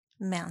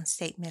Mountain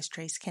State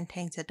Mysteries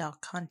contains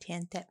adult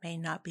content that may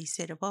not be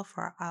suitable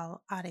for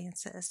all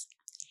audiences.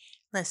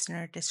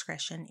 Listener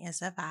discretion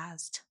is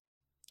advised.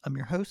 I'm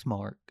your host,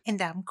 Mark.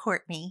 And I'm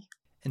Courtney.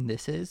 And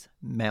this is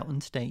Mountain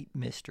State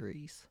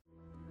Mysteries.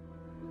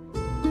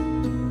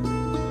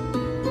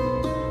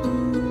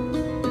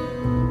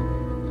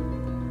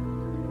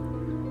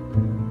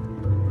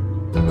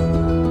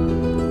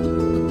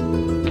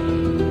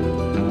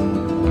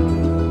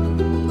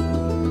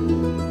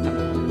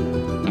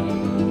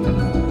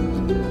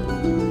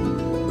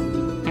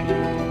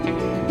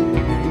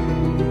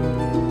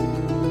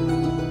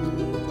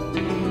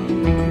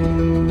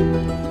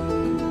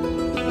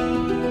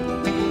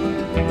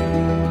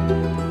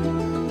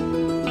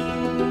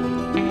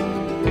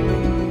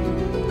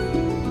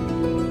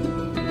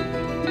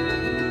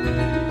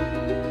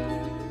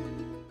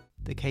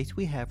 The case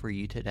we have for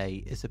you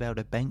today is about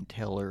a bank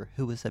teller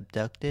who was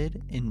abducted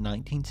in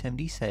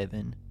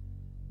 1977,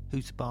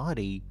 whose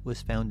body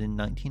was found in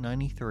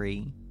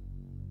 1993,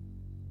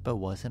 but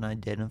wasn't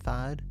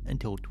identified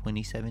until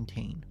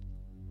 2017.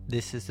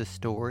 This is the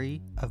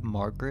story of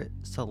Margaret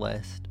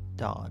Celeste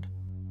Dodd.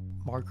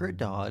 Margaret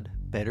Dodd,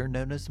 better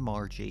known as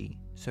Margie,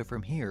 so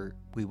from here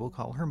we will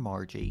call her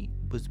Margie,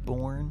 was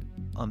born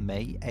on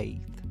May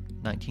 8th,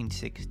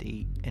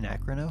 1960 in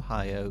Akron,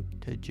 Ohio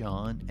to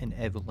John and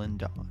Evelyn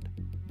Dodd.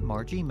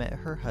 Margie met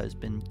her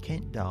husband,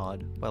 Kent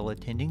Dodd, while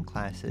attending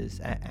classes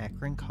at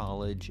Akron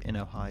College in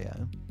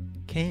Ohio.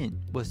 Kent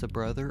was the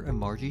brother of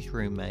Margie's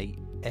roommate,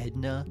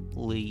 Edna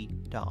Lee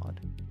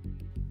Dodd.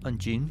 On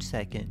June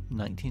 2nd,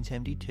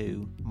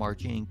 1972,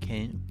 Margie and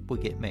Kent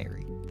would get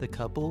married. The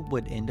couple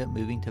would end up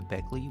moving to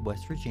Beckley,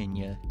 West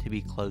Virginia to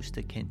be close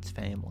to Kent's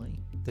family.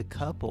 The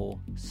couple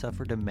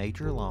suffered a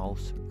major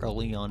loss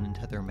early on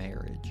into their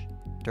marriage.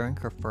 During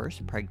her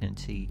first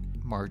pregnancy,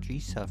 Margie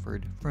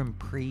suffered from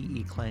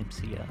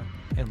pre-eclampsia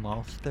and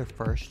lost their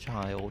first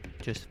child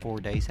just 4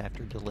 days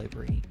after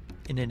delivery.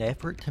 In an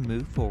effort to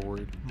move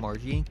forward,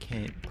 Margie and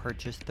Kent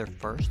purchased their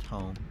first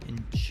home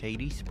in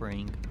Shady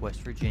Spring,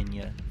 West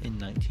Virginia in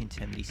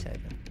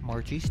 1977.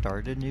 Margie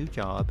started a new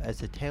job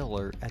as a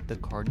teller at the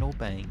Cardinal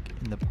Bank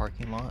in the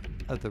parking lot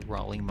of the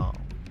Raleigh Mall,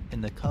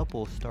 and the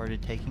couple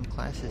started taking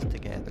classes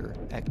together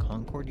at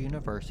Concord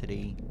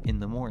University in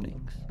the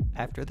mornings.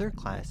 After their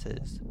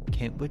classes,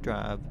 Kent would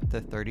drive the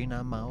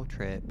 39-mile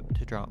trip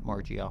to drop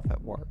Margie off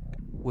at work.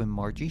 When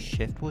Margie's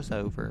shift was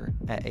over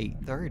at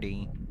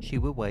 8:30, she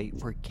would wait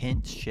for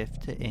Kent's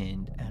shift to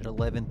end at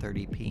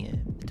 11:30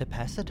 p.m. To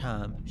pass the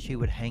time, she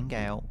would hang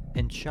out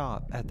and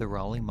shop at the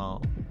Raleigh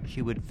Mall.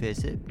 She would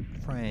visit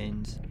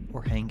friends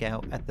or hang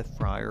out at the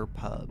Friar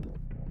Pub.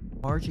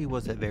 Margie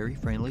was a very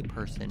friendly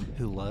person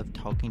who loved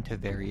talking to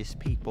various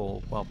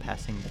people while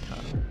passing the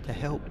time. To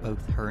help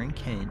both her and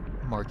Kent,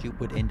 Margie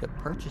would end up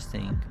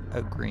purchasing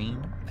a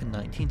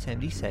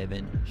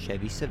 1977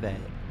 Chevy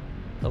Savette,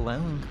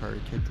 allowing her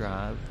to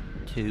drive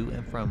to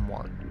and from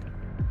work.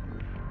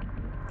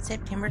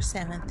 September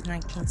 7th,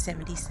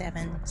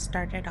 1977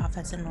 started off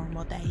as a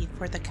normal day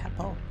for the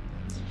couple.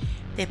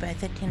 They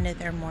both attended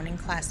their morning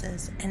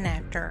classes, and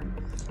after,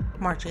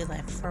 Margie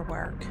left for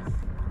work.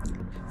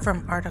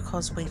 From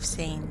articles we've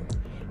seen,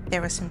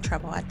 there was some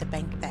trouble at the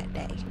bank that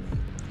day.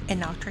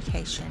 An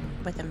altercation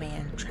with a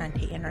man trying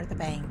to enter the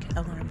bank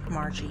alarmed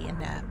Margie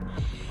enough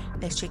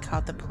that she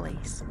called the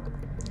police.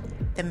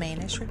 The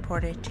man is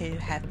reported to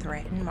have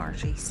threatened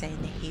Margie,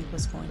 saying that he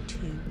was going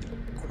to,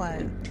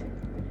 quote,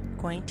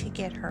 going to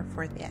get her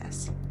for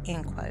this,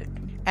 end quote.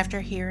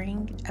 After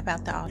hearing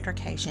about the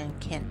altercation,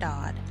 Kent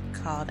Dodd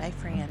called a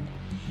friend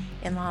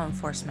in law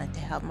enforcement to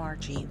help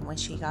Margie when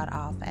she got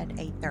off at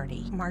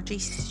 8:30.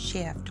 Margie's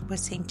shift was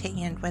seen to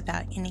end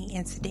without any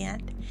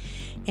incident,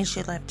 and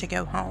she left to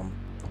go home.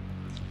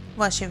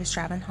 While she was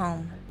driving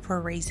home,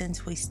 for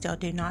reasons we still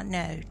do not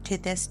know, to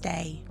this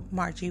day,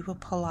 Margie will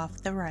pull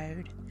off the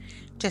road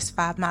just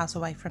 5 miles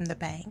away from the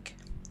bank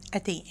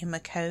at the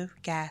Emma Cove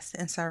Gas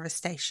and Service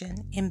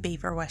Station in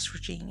Beaver, West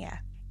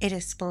Virginia. It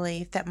is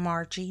believed that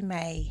Margie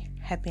may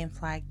have been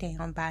flagged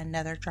down by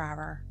another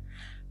driver,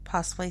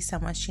 possibly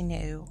someone she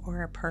knew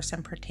or a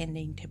person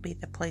pretending to be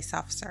the police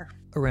officer.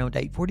 Around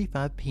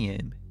 8:45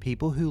 p.m.,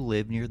 people who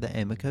lived near the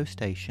Emico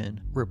station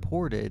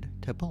reported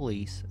to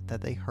police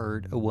that they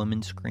heard a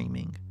woman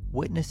screaming.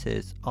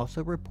 Witnesses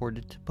also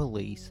reported to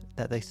police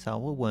that they saw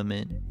a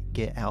woman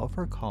get out of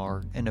her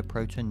car and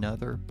approach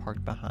another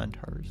parked behind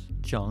hers.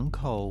 John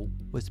Cole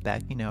was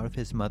backing out of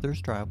his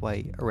mother's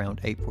driveway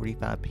around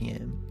 8:45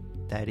 p.m.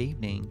 that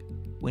evening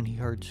when he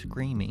heard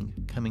screaming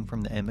coming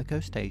from the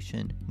Emico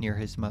station near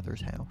his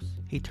mother's house.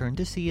 He turned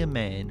to see a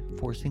man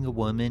forcing a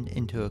woman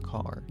into a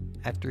car.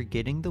 After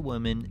getting the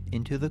woman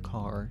into the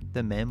car,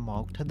 the man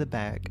walked to the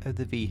back of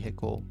the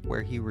vehicle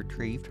where he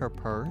retrieved her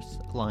purse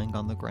lying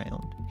on the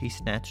ground. He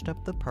snatched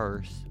up the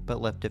purse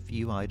but left a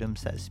few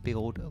items that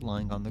spilled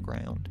lying on the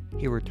ground.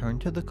 He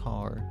returned to the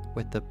car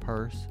with the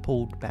purse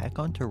pulled back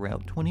onto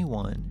Route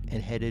 21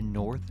 and headed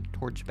north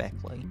towards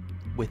Beckley.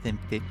 Within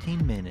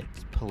 15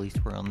 minutes, police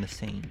were on the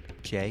scene.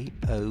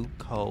 J.O.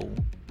 Cole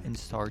and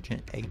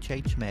Sergeant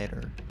H.H.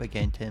 Matter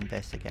began to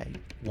investigate.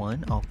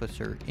 One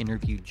officer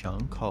interviewed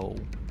John Cole,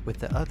 with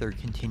the other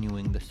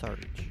continuing the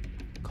search.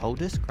 Cole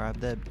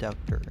described the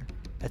abductor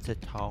as a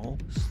tall,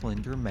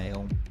 slender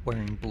male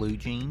wearing blue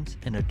jeans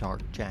and a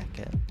dark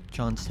jacket.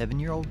 John's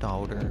 7-year-old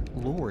daughter,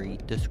 Lori,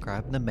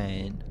 described the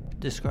man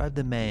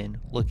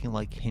looking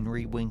like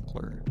Henry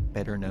Winkler,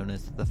 better known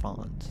as the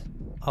Fonz.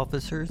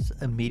 Officers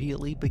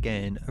immediately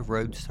began a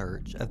road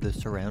search of the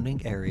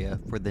surrounding area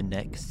for the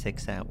next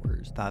 6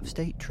 hours. 5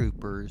 state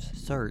troopers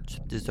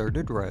searched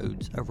deserted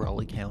roads of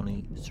Raleigh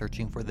County,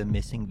 searching for the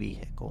missing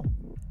vehicle.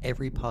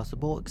 Every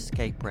possible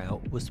escape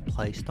route was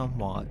placed on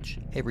watch.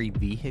 Every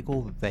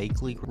vehicle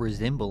vaguely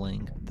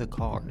resembling the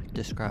car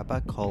described by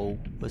Cole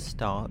was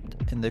stopped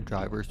and the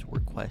drivers were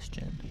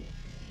questioned.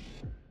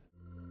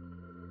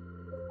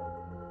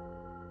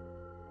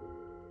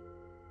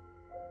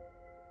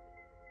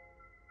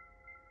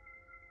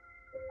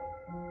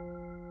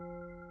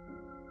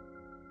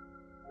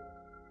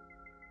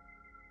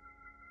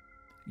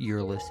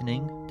 You're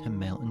listening to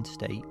Mountain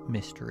State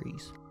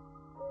Mysteries.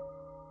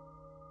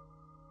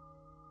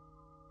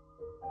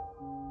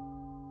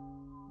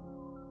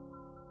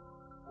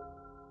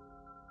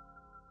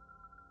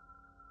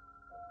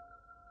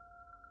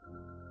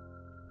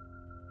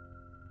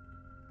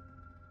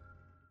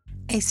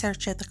 A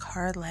search of the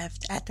car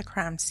left at the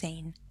crime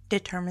scene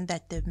determined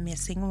that the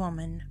missing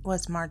woman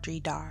was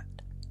Margie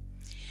Dodd.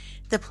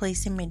 The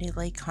police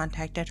immediately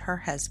contacted her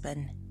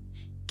husband,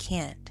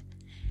 Kent,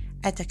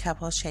 at the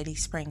couple's Shady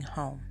Spring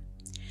home.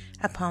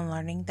 Upon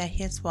learning that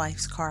his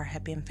wife's car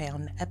had been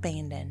found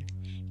abandoned,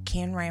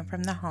 Ken ran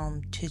from the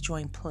home to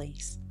join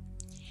police,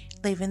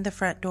 leaving the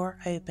front door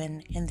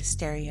open and the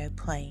stereo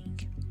playing.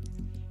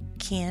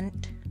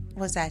 Kent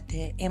was at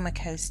the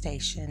Amico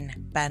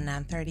station by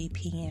 9:30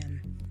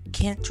 p.m.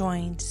 Kent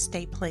joined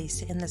state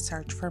police in the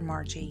search for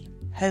Margie.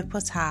 Hope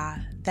was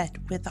high that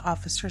with the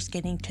officers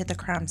getting to the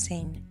crime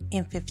scene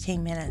in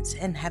 15 minutes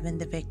and having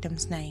the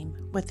victim's name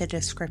with a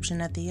description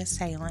of the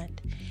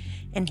assailant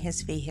and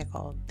his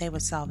vehicle, they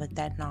would solve it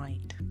that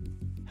night.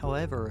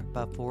 However,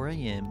 by 4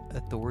 a.m.,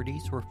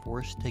 authorities were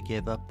forced to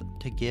give up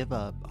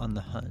on the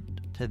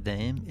hunt. To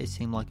them, it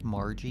seemed like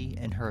Margie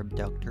and her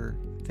abductor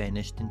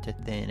vanished into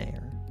thin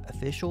air.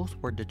 Officials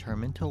were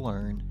determined to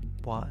learn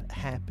what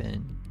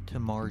happened to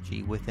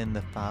Margie within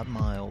the 5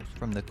 miles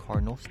from the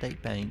Cardinal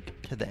State Bank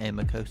to the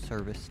Amico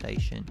service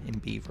station in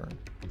Beaver.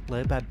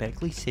 Led by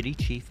Beckley City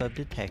Chief of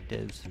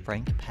Detectives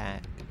Frank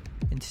Pack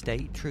and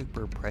State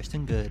Trooper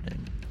Preston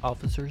Gooden,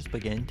 officers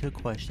began to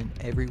question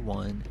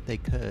everyone they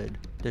could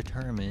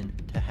determine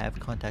to have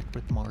contact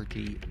with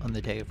Margie on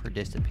the day of her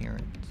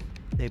disappearance.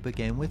 They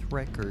began with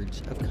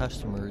records of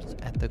customers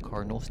at the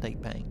Cardinal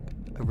State Bank.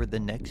 Over the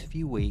next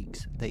few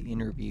weeks, they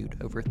interviewed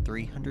over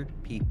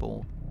 300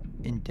 people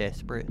in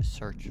desperate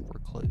search for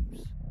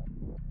clues.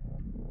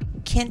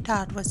 Kent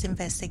Dodd was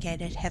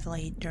investigated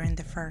heavily during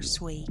the first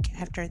week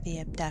after the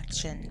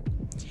abduction,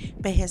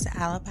 but his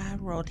alibi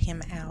ruled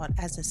him out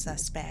as a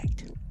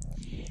suspect.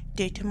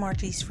 Due to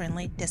Margie's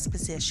friendly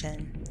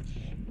disposition,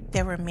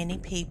 there were many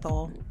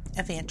people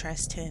of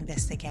interest to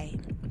investigate,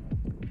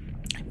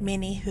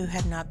 many who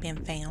have not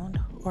been found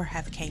or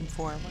have came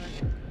forward.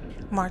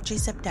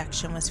 Margie's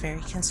abduction was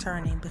very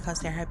concerning because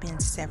there had been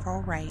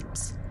several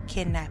rapes,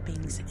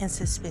 kidnappings, and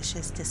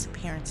suspicious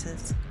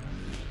disappearances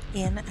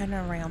in and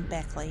around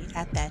Beckley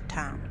at that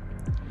time.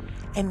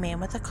 A man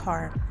with a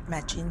car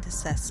matching the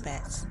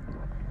suspects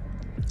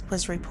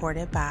was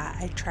reported by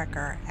a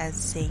trucker as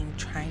seen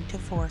trying to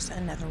force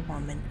another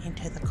woman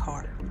into the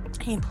car,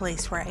 and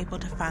police were able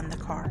to find the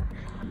car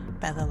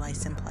by the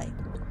license plate,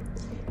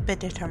 but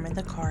determined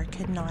the car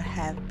could not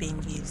have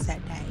been used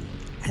that day,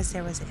 as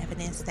there was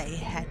evidence that it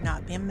had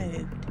not been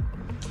moved.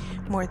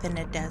 More than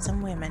a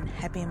dozen women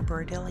had been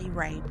brutally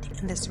raped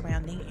in the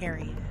surrounding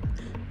area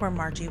where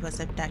Margie was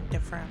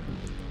abducted from.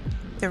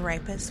 The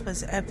rapist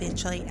was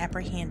eventually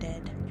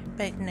apprehended,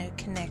 but no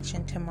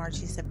connection to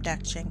Margie's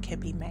abduction could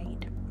be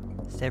made.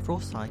 Several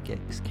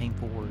psychics came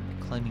forward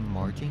claiming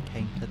Margie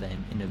came to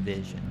them in a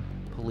vision.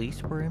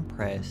 Police were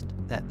impressed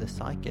that the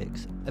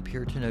psychics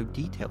appeared to know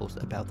details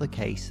about the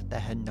case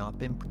that had not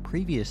been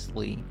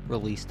previously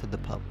released to the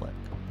public.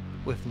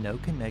 With no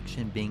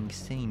connection being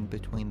seen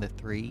between the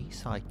 3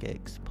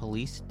 psychics,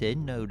 police did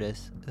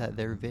notice that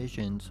their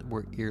visions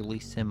were eerily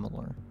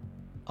similar.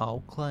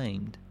 All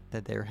claimed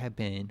that there had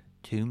been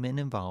 2 men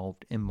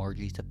involved in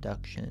Margie's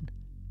abduction,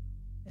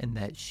 and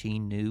that she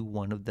knew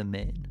one of the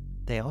men.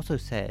 They also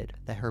said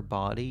that her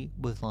body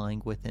was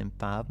lying within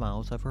 5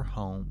 miles of her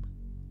home,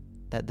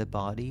 that the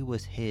body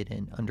was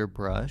hidden under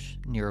brush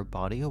near a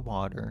body of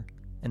water,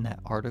 and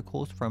that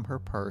articles from her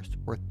purse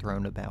were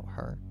thrown about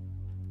her.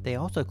 They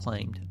also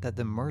claimed that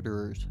the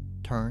murderers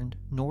turned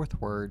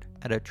northward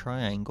at a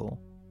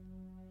triangle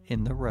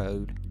in the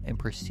road and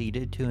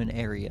proceeded to an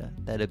area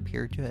that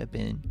appeared to have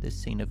been the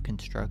scene of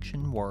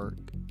construction work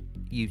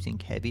using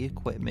heavy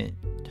equipment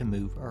to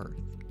move earth.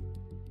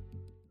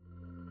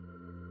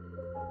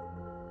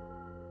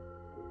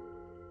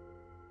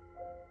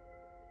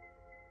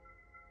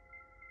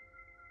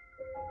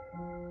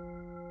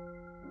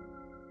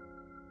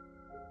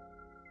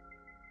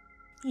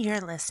 You're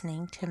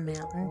listening to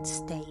Mountain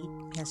State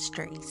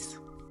Mysteries.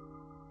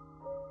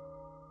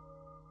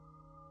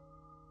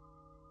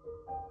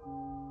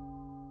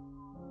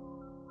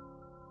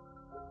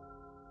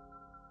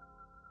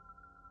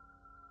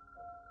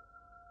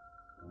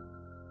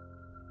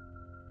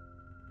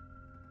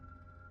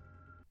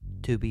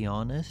 To be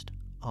honest,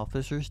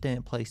 officers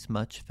didn't place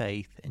much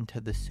faith into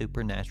the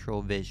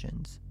supernatural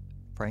visions.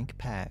 Frank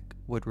Pack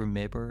would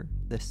remember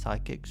the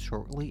psychic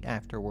shortly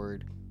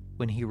afterward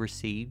when he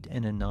received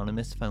an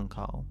anonymous phone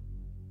call.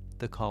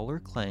 The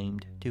caller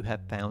claimed to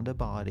have found a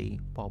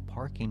body while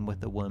parking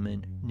with a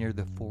woman near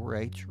the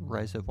 4-H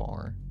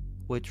reservoir,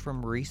 which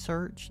from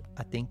research,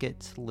 I think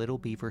it's Little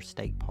Beaver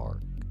State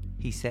Park.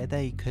 He said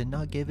that he could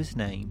not give his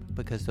name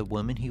because the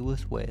woman he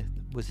was with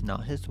was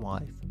not his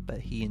wife, but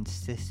he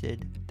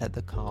insisted that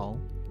the call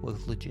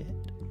was legit.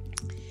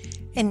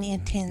 An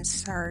intense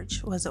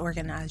search was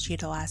organized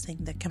utilizing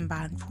the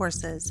combined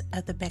forces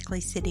of the Beckley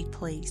City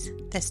Police,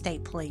 the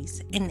State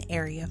Police, and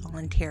area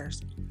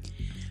volunteers.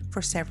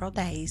 For several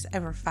days,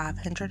 over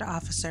 500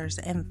 officers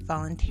and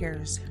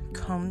volunteers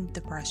combed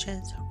the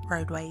brushes,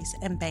 roadways,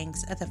 and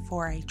banks of the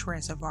 4-H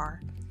reservoir,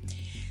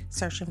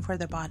 searching for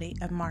the body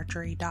of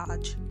Marjorie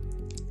Dodd.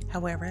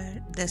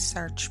 However, this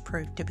search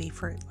proved to be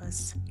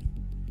fruitless.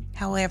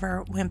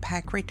 However, when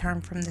Pack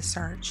returned from the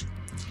search,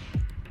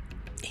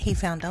 he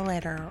found a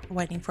letter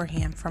waiting for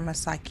him from a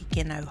psychic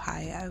in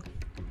Ohio.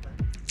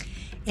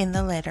 In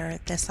the letter,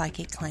 the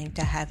psychic claimed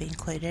to have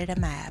included a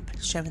map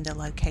showing the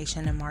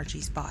location of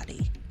Margie's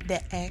body.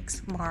 The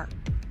X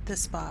marked the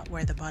spot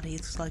where the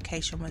body's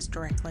location was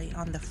directly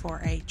on the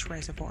 4-H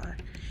reservoir,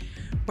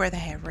 where they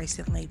had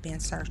recently been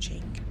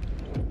searching.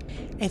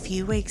 A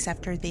few weeks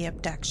after the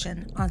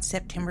abduction, on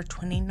September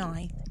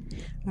 29th,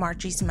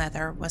 Margie's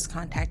mother was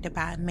contacted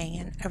by a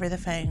man over the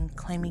phone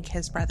claiming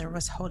his brother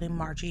was holding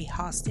Margie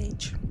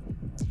hostage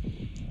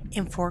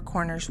in Four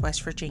Corners,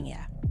 West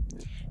Virginia.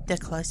 The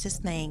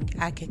closest thing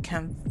I could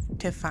come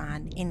to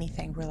find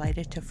anything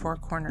related to Four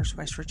Corners,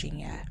 West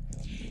Virginia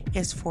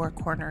is Four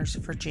Corners,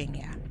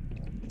 Virginia.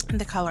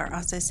 The caller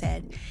also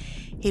said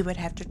he would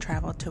have to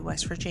travel to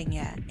West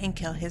Virginia and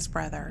kill his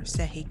brother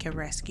so he could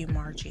rescue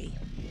Margie.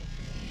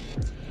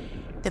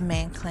 The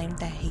man claimed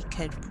that he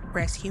could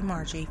rescue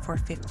Margie for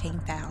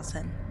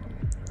 $15,000.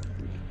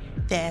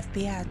 The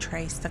FBI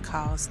traced the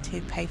calls to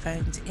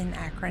payphones in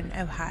Akron,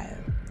 Ohio,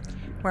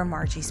 where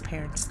Margie's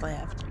parents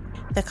lived.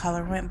 The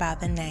caller went by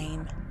the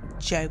name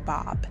Joe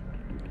Bob.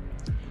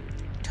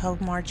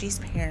 Told Margie's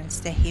parents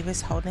that he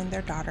was holding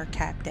their daughter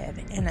captive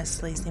in a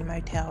sleazy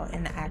motel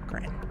in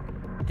Akron.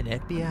 An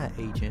FBI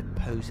agent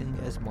posing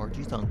as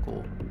Margie's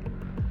uncle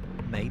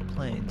made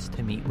plans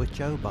to meet with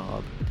Joe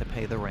Bob to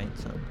pay the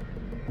ransom.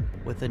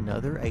 With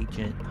another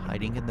agent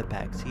hiding in the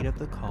backseat of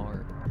the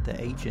car, the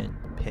agent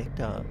picked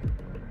up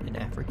an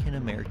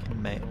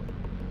African-American male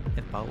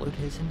and followed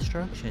his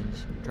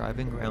instructions,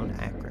 driving around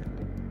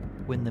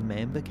Akron. When the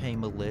man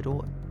became a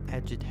little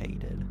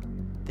agitated,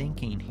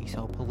 thinking he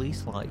saw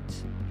police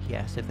lights, he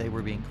asked if they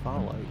were being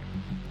followed.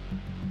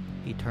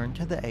 He turned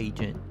to the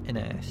agent and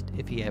asked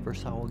if he ever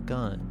saw a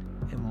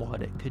gun and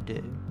what it could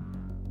do.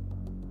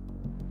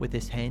 With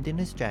his hand in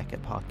his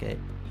jacket pocket,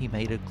 he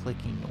made a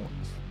clicking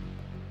noise.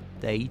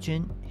 The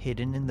agent,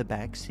 hidden in the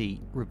back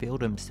seat,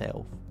 revealed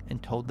himself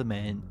and told the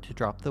man to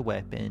drop the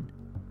weapon.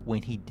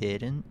 When he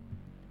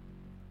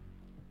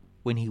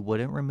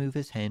wouldn't remove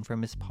his hand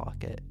from his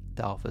pocket,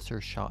 the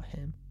officer shot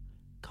him,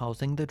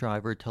 causing the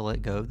driver to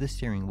let go of the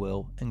steering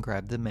wheel and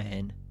grab the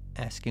man,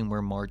 asking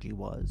where Margie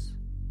was.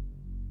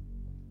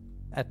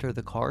 After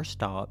the car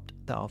stopped,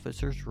 the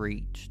officers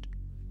reached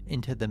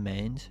into the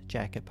man's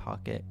jacket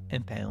pocket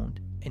and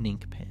found an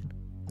ink pen.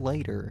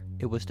 Later,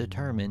 it was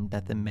determined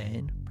that the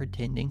man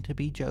pretending to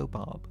be Joe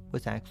Bob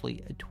was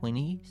actually a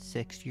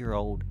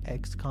 26-year-old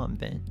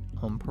ex-convict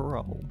on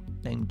parole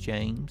named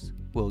James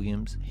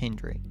Williams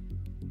Hendry,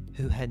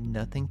 who had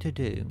nothing to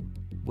do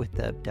with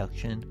the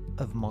abduction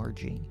of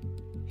Margie.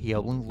 He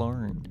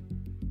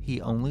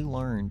only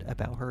learned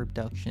about her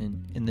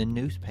abduction in the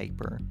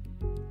newspaper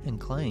and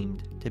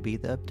claimed to be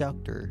the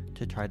abductor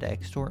to try to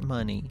extort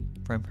money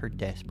from her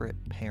desperate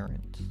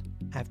parents.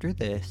 After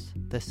this,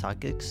 the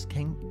psychics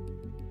came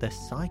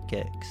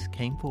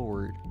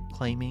forward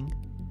claiming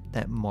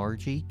that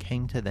Margie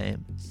came to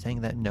them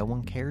saying that no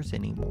one cares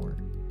anymore,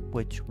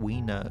 which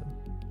we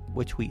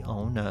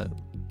all know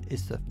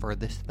is the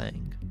furthest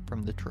thing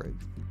from the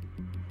truth.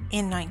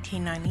 In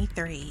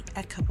 1993,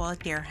 a couple of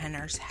deer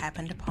hunters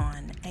happened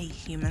upon a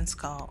human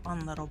skull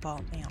on Little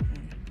Bolt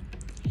Mountain.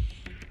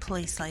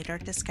 Police later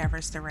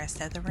discovers the rest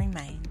of the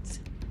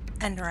remains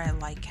under a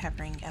light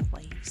covering of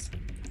leaves.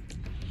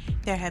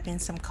 There have been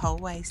some coal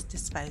waste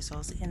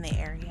disposals in the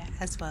area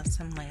as well as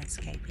some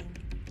landscaping.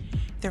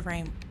 The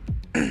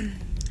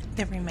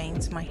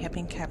remains might have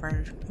been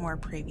covered more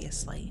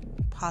previously,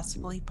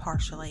 possibly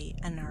partially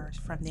unearthed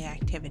from the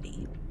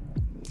activity.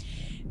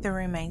 The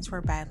remains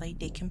were badly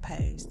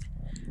decomposed.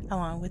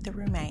 Along with the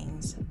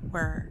remains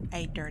were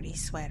a dirty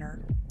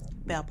sweater,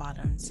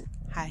 bell-bottoms,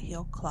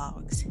 high-heel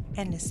clogs,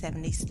 and a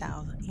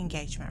 70s-style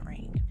engagement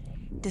ring.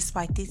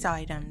 Despite these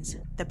items,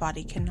 the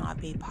body could not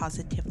be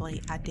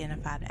positively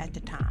identified at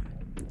the time.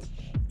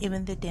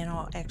 Even the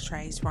dental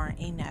x-rays weren't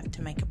enough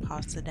to make a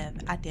positive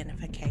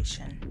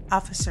identification.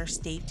 Officer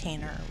Steve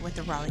Tanner with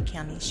the Raleigh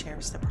County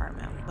Sheriff's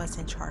Department was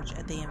in charge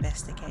of the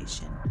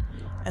investigation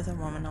of the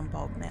woman on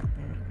Bolt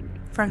Mountain.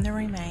 From the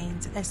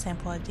remains, a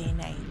sample of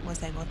DNA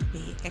was able to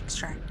be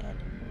extracted.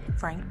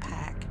 Frank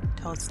Pack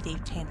told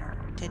Steve Tanner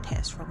to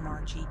test for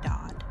Margie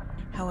Dodd.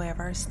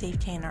 However, Steve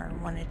Tanner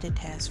wanted to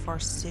test for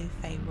Sue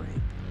Faye Roop,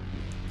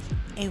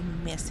 a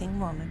missing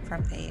woman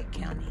from Fayette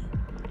County.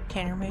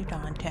 Tanner moved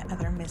on to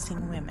other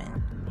missing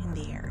women in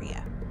the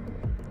area.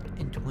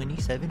 In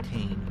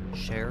 2017,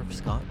 Sheriff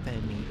Scott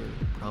Van Meter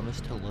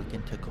promised to look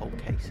into cold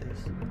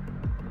cases.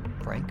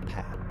 Frank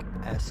Pack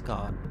asked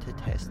Scott to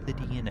test the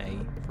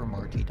DNA for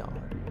Margie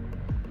Dodd.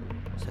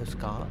 So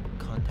Scott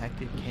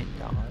contacted Kent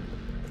Dodd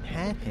and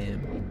had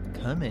him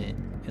come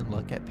in and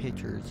look at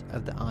pictures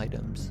of the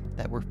items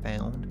that were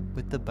found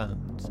with the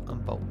bones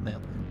on Bolt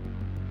Mountain.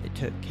 It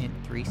took Kent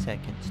 3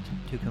 seconds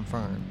to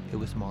confirm it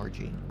was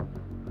Margie.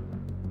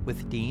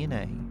 With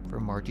DNA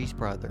from Margie's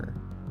brother,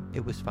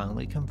 it was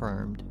finally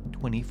confirmed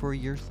 24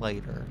 years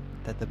later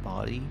that the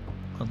body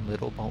on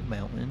Little Bolt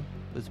Mountain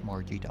was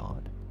Margie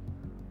Dodd.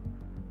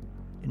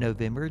 In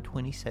November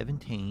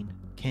 2017,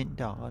 Kent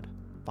Dodd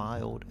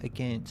filed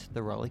against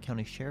the Raleigh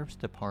County Sheriff's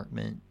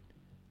Department,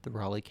 the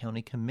Raleigh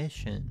County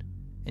Commission,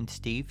 and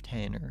Steve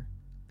Tanner,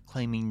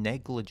 claiming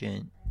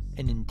negligence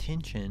and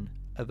intention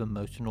of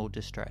emotional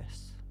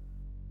distress.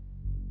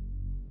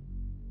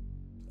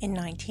 In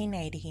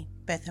 1980,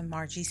 both of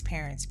Margie's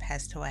parents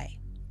passed away,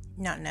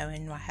 not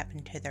knowing what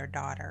happened to their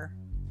daughter.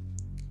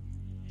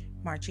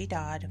 Margie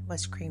Dodd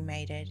was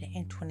cremated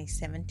in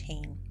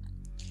 2017,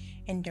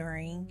 and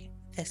during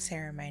the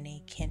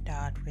ceremony, Kent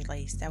Dodd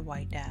released a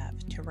white dove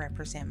to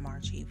represent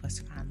Margie was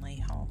finally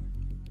home.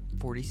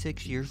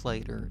 46 years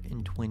later,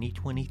 in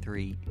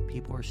 2023,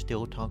 people are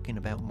still talking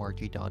about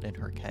Margie Dodd and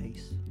her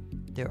case.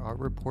 There are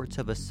reports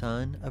of a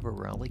son of a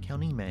Raleigh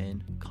County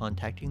man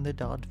contacting the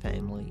Dodd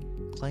family,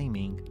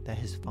 claiming that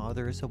his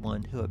father is the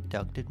one who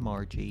abducted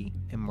Margie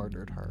and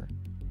murdered her.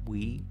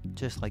 We,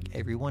 just like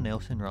everyone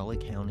else in Raleigh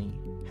County,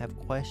 have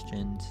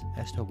questions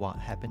as to what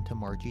happened to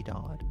Margie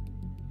Dodd.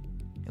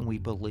 And we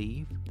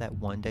believe that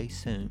one day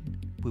soon,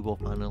 we will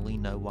finally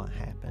know what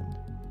happened.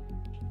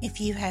 If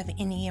you have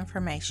any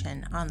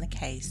information on the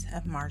case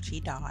of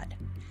Margie Dodd,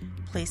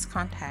 please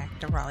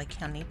contact the Raleigh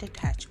County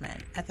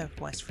Detachment of the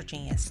West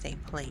Virginia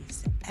State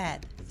Police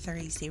at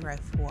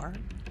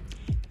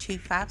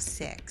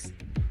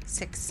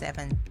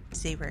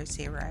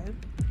 304-256-6700,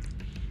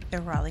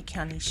 the Raleigh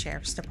County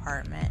Sheriff's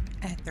Department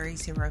at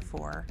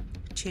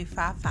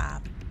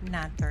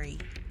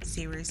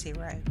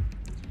 304-255-9300,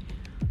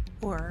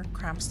 or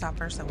Crime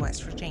Stoppers of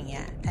West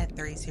Virginia at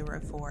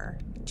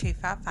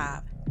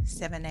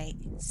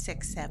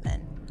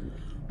 304-255-7867,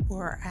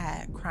 or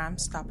at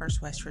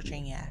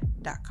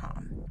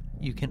crimestopperswestvirginia.com.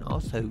 You can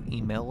also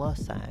email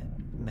us at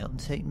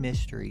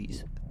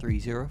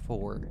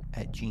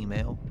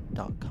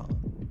mountainstatemysteries304@gmail.com.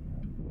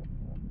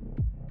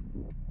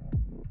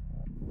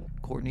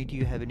 Courtney, do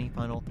you have any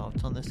final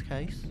thoughts on this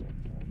case?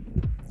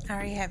 I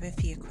already have a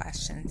few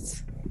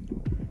questions.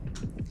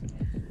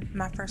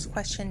 My first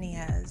question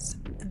is,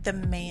 the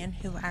man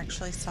who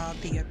actually saw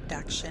the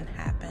abduction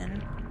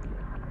happen,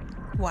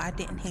 why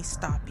didn't he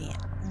stop it?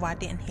 Why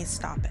didn't he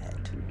stop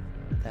it?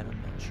 That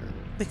I'm not sure.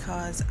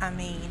 Because,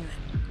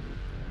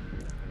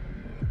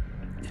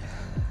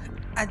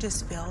 I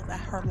just feel that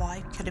her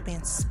life could have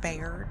been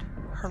spared.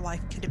 Her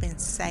life could have been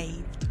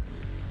saved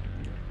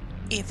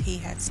if he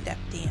had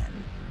stepped in.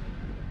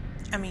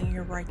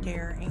 You're right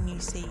there and you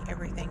see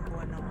everything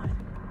going on,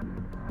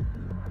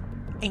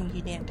 and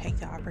you didn't take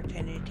the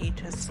opportunity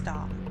to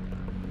stop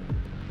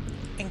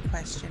and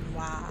question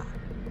why,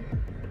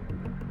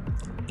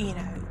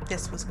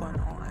 this was going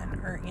on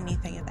or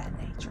anything of that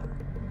nature.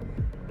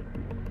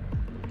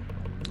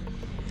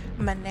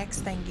 My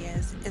next thing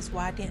is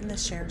why didn't the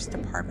Sheriff's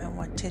Department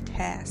want to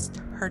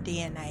test her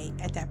DNA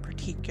at that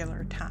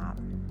particular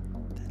time?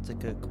 That's a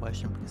good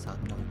question because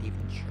I'm not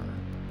even sure.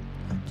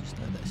 I just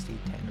know that Steve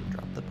Tanner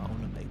dropped the ball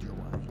in a major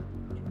way.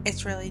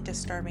 It's really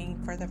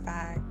disturbing for the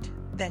fact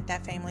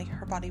that family,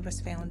 her body was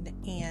found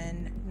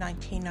in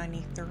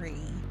 1993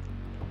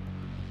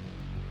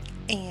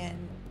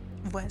 and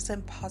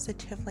wasn't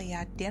positively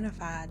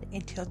identified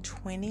until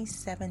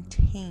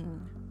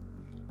 2017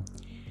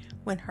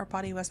 when her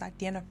body was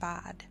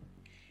identified,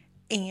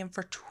 and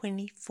for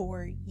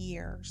 24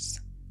 years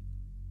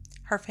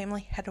her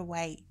family had to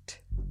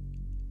wait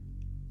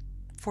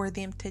for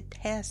them to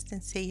test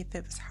and see if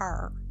it was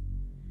her.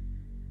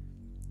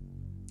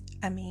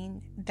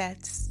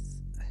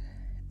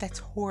 That's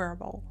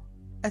horrible.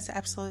 It's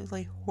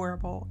absolutely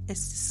horrible.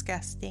 It's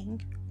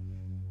disgusting.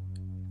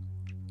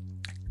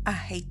 I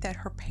hate that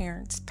her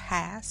parents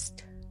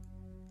passed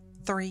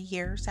 3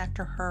 years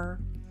after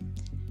her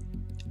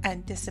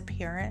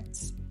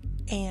disappearance,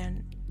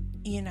 and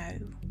you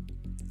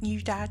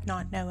died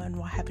not knowing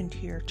what happened to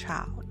your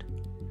child.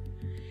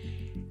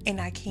 And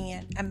I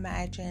can't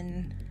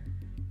imagine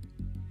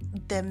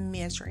the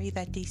misery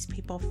that these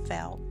people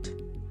felt,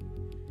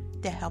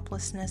 the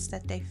helplessness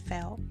that they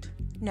felt,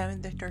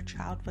 knowing that their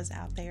child was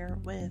out there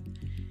with,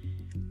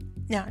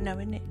 not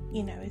knowing,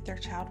 if their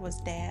child was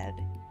dead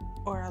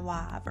or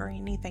alive or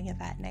anything of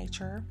that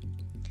nature.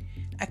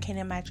 I can't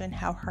imagine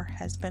how her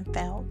husband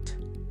felt.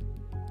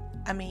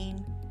 I mean,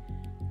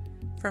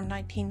 from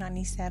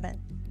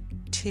 1997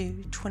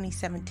 to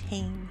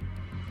 2017,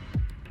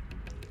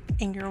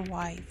 and your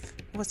wife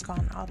was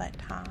gone all that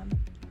time.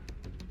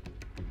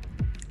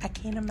 I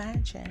can't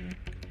imagine.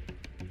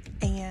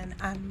 And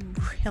I'm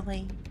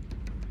really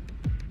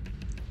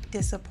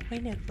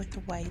disappointed with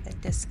the way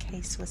that this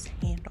case was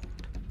handled.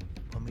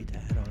 Want me to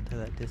add on to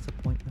that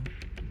disappointment?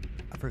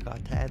 I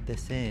forgot to add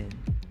this in,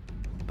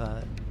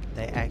 but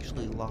they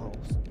actually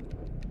lost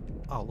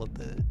all of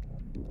the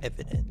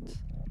evidence.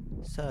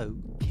 So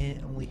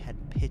Kent only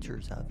had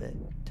pictures of it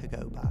to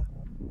go by.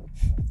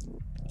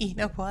 You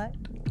know what?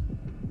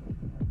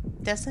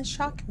 Doesn't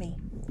shock me.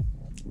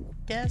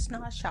 Does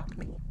not shock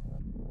me.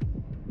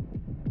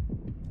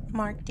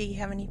 Mark, do you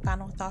have any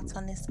final thoughts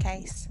on this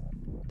case?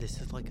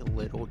 This is like a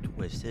little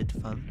twisted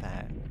fun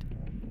fact,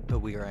 but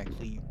we are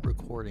actually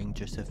recording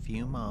just a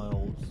few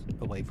miles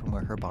away from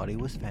where her body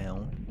was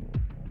found.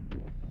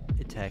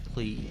 It's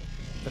actually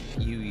a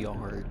few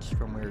yards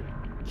from where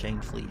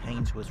James Lee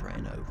Haynes was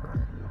ran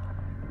over.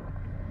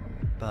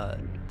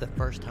 But the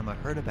first time I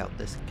heard about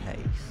this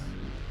case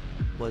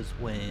was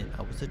when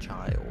I was a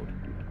child.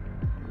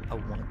 I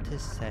want to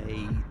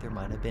say there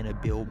might have been a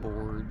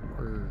billboard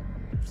or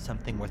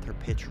something with her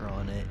picture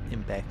on it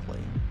in Beckley.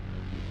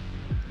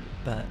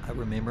 But I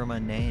remember my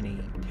nanny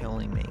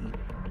telling me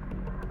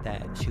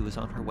that she was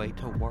on her way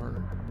to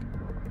work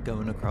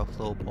going across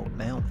Little Bolt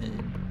Mountain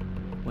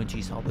when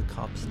she saw the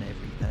cops and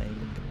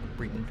everything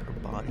bringing her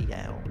body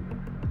out,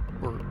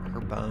 or her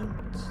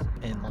bones,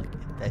 and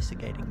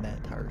investigating that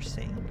entire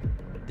scene.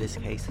 This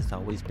case has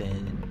always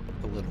been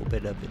a little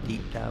bit of a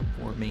deep dive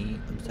for me.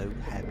 I'm so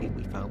happy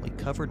we finally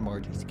covered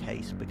Margie's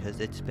case because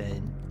it's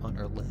been on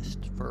our list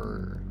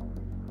for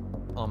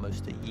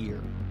almost a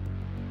year.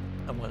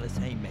 I want to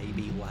say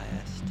maybe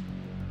last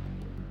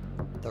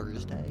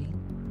Thursday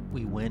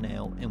we went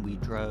out and we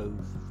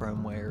drove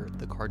from where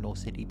the Cardinal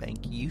City Bank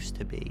used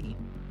to be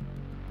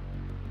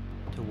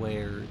to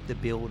where the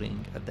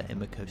building of the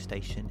Emeco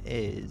station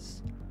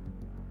is.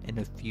 And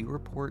a few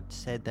reports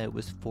said that it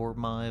was 4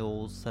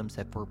 miles, some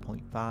said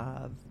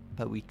 4.5,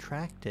 but we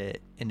tracked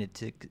it and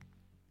it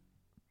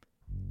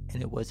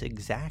was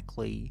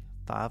exactly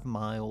 5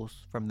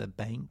 miles from the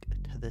bank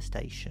to the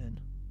station.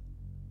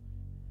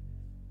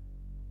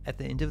 At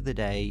the end of the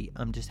day,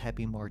 I'm just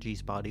happy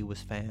Margie's body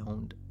was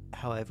found.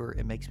 However,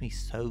 it makes me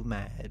so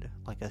mad,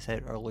 like I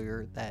said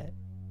earlier, that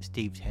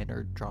Steve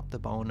Tanner dropped the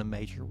ball in a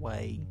major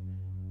way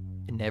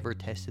and never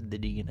tested the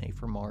DNA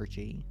for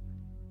Margie.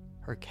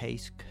 Her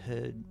case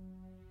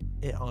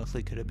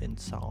honestly could have been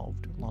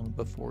solved long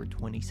before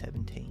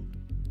 2017.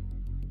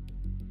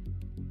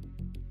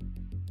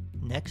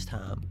 Next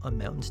time on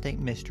Mountain State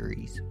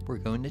Mysteries, we're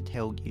going to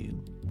tell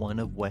you one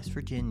of West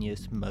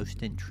Virginia's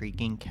most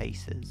intriguing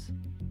cases,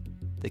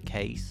 the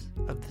case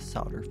of the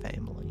Sauter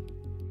family.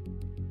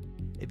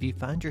 If you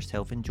find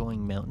yourself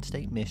enjoying Mountain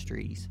State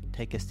Mysteries,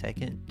 take a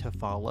second to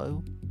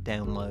follow,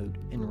 download,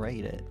 and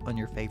rate it on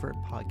your favorite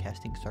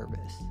podcasting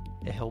service.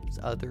 It helps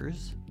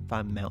others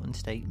find Mountain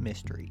State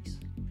Mysteries.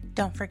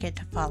 Don't forget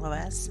to follow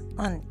us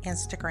on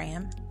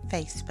Instagram,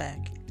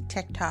 Facebook,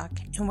 TikTok,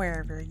 and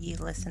wherever you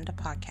listen to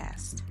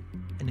podcasts.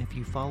 And if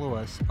you follow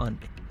us on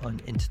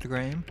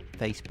Instagram,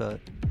 Facebook,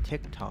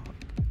 TikTok,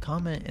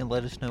 comment and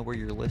let us know where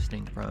you're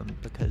listening from,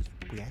 because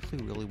we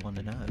actually really want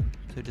to know.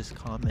 So just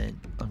comment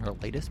on our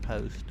latest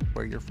post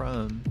where you're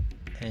from,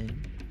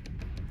 and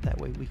that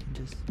way we can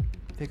just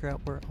figure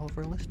out where all of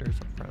our listeners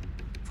are from.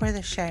 For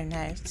the show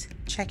notes,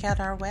 check out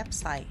our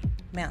website,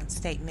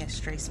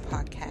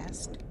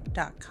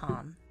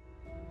 mountainstatemysteriespodcast.com.